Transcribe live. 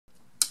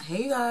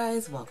Hey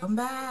guys, welcome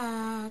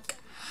back.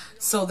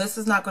 So this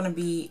is not going to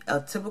be a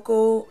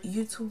typical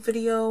YouTube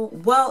video.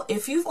 Well,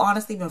 if you've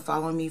honestly been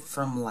following me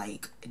from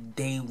like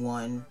day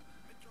one,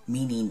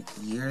 meaning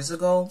years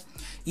ago,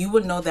 you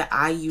would know that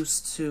I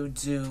used to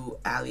do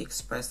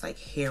Aliexpress like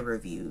hair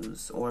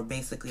reviews, or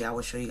basically I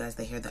would show you guys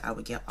the hair that I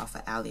would get off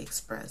of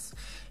Aliexpress.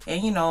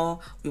 And you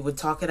know, we would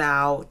talk it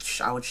out.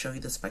 I would show you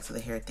the specs of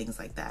the hair, things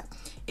like that.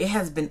 It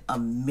has been a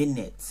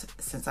minute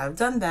since I've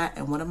done that,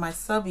 and one of my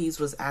subbies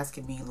was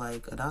asking me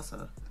like,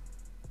 Adasa,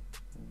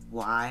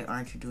 why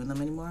aren't you doing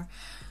them anymore?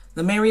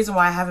 The main reason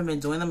why I haven't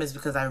been doing them is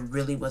because I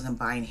really wasn't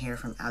buying hair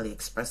from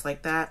AliExpress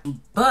like that.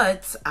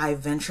 But I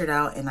ventured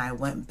out and I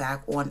went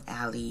back on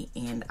Ali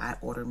and I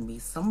ordered me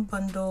some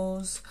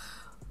bundles.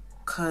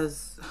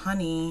 Cause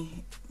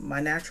honey,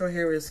 my natural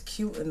hair is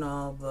cute and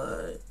all,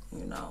 but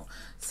you know,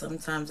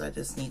 sometimes I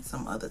just need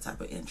some other type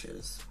of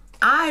inches.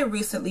 I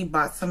recently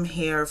bought some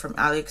hair from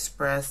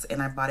AliExpress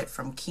and I bought it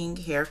from King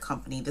Hair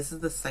Company. This is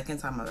the second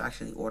time I've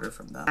actually ordered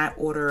from them. I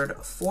ordered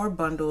 4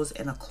 bundles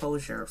and a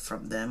closure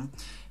from them.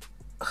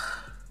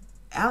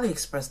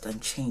 AliExpress done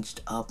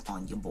changed up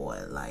on your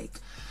boy. Like,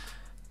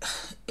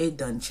 it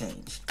done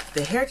changed.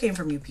 The hair came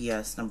from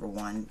UPS, number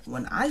one.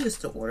 When I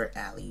used to order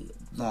Ali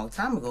long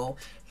time ago,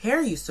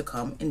 hair used to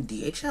come in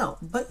DHL.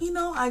 But you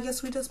know, I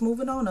guess we just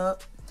moving on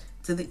up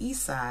to the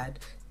east side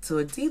to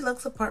a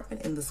deluxe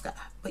apartment in the sky.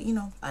 But you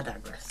know, I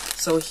digress.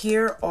 So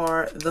here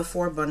are the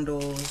 4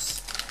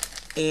 bundles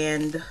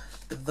and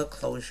the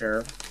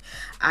closure.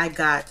 I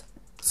got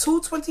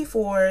 2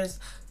 24s,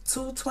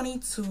 2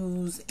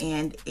 22s,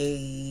 and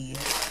a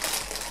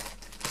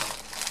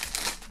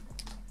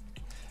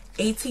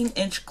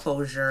 18-inch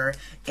closure,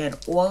 and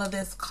all of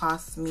this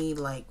cost me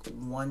like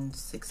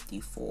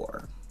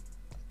 $164.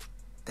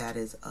 That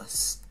is a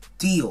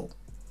steal.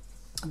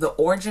 The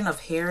origin of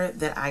hair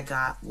that I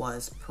got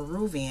was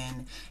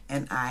Peruvian,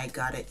 and I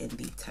got it in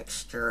the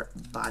texture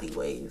Body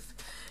Wave.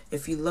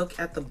 If you look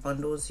at the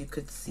bundles, you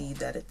could see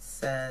that it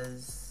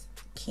says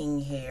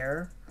King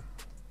Hair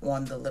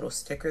on the little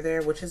sticker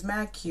there, which is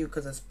mad cute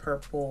because it's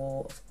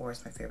purple, of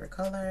course, my favorite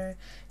color,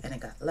 and it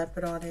got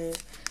leopard on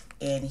it.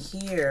 And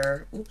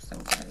here, oops,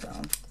 I'm going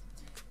down.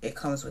 It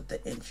comes with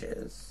the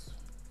inches.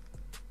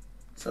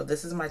 So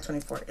this is my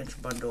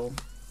 24-inch bundle.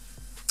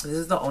 This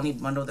is the only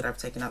bundle that I've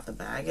taken out the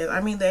bag.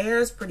 I mean, the hair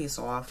is pretty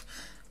soft.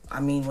 I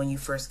mean, when you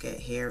first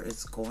get hair,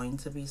 it's going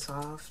to be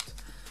soft.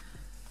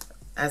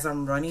 As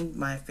I'm running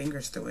my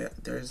fingers through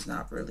it, there's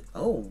not really,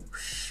 oh,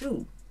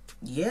 shoot.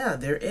 Yeah,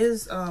 there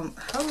is,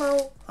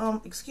 hello,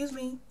 excuse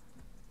me.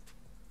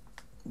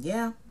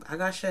 Yeah, I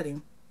got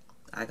shedding.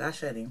 I got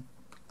shedding.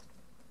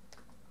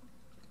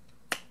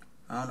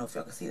 I don't know if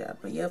y'all can see that,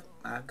 but yep,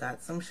 I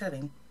got some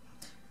shedding.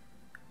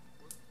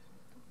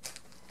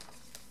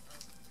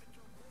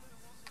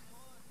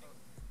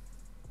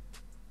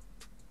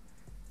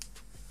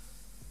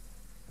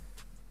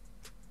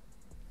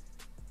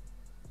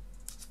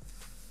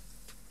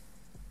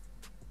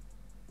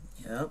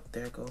 Yep,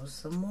 there goes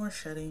some more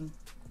shedding.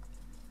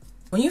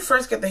 When you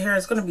first get the hair,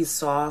 it's going to be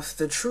soft.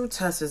 The true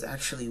test is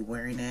actually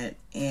wearing it.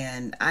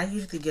 And I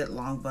usually get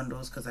long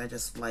bundles because I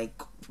just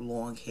like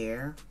long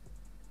hair.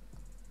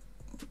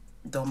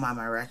 Don't mind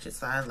my ratchet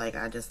side. Like,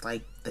 I just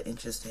like the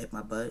inches to hit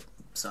my butt.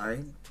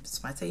 Sorry,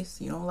 it's my taste.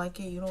 You don't like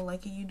it, you don't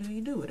like it,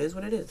 you do. It is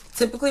what it is.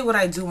 Typically what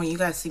I do when you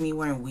guys see me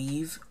wearing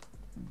weave,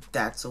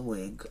 that's a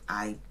wig.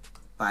 I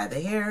buy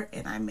the hair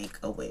and I make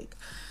a wig.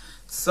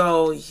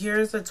 So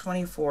here's a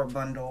 24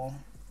 bundle.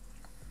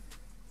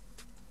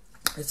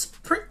 It's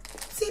pretty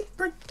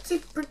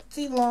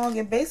long.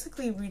 It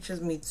basically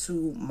reaches me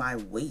to my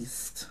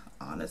waist,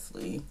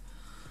 honestly.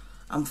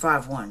 I'm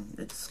 5'1".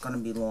 It's gonna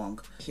be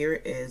long. Here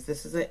it is.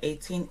 This is an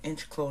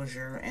 18-inch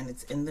closure and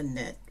it's in the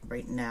net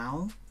right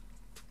now.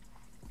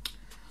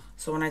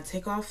 So when I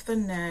take off the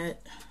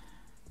net,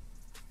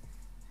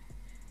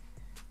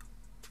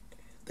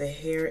 the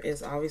hair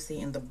is obviously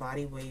in the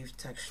body wave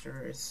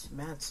texture. It's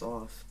mad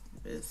soft.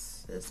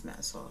 It's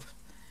mad soft.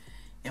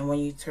 And when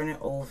you turn it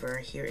over,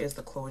 here is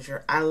the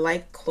closure. I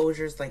like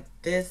closures like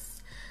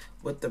this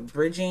with the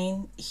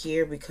bridging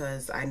here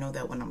because I know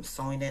that when I'm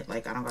sewing it,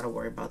 like, I don't gotta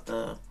worry about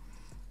the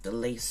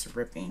lace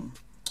ripping.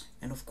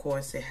 And of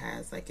course it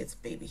has like its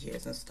baby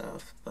hairs and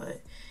stuff.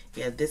 But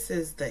yeah, this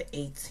is the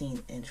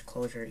 18-inch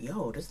closure.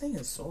 Yo, this thing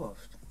is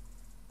soft.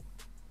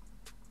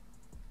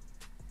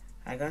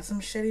 I got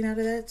some shedding out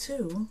of that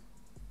too.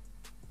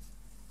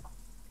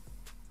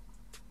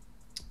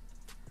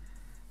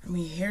 I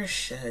mean, hair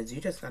sheds.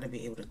 You just got to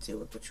be able to deal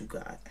with what you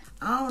got.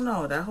 I don't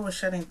know. That whole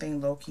shedding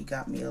thing low-key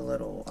got me a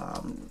little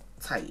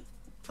tight.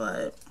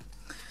 But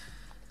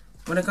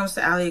when it comes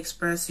to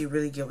AliExpress, you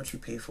really get what you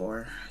pay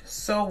for.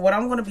 So what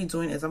I'm going to be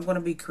doing is I'm going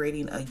to be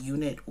creating a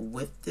unit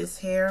with this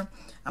hair.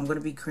 I'm going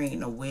to be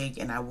creating a wig,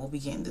 and I will be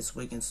getting this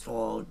wig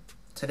installed.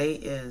 Today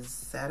is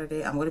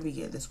Saturday. I'm going to be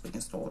getting this wig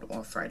installed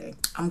on Friday.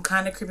 I'm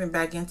kind of creeping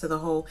back into the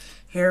whole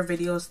hair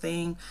videos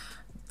thing.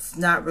 It's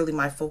not really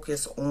my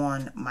focus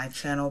on my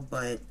channel,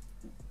 but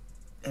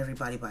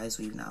everybody buys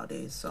weave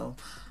nowadays, so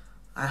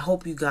I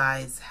hope you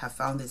guys have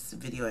found this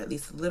video at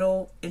least a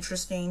little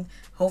interesting.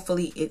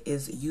 Hopefully it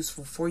is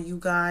useful for you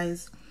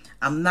guys.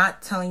 I'm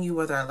not telling you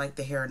whether I like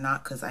the hair or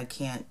not because I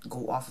can't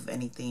go off of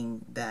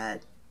anything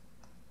that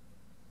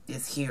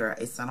is here.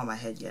 It's not on my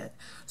head yet.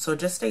 So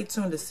just stay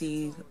tuned to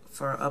see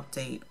for an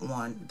update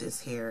on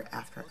this hair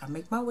after I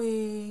make my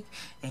wig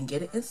and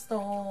get it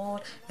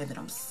installed. And then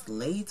I'm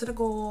slayed to the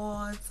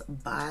gods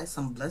by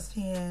some blessed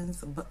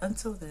hands. But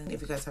until then,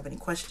 if you guys have any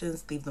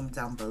questions, leave them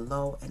down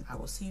below. And I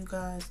will see you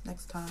guys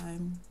next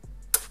time.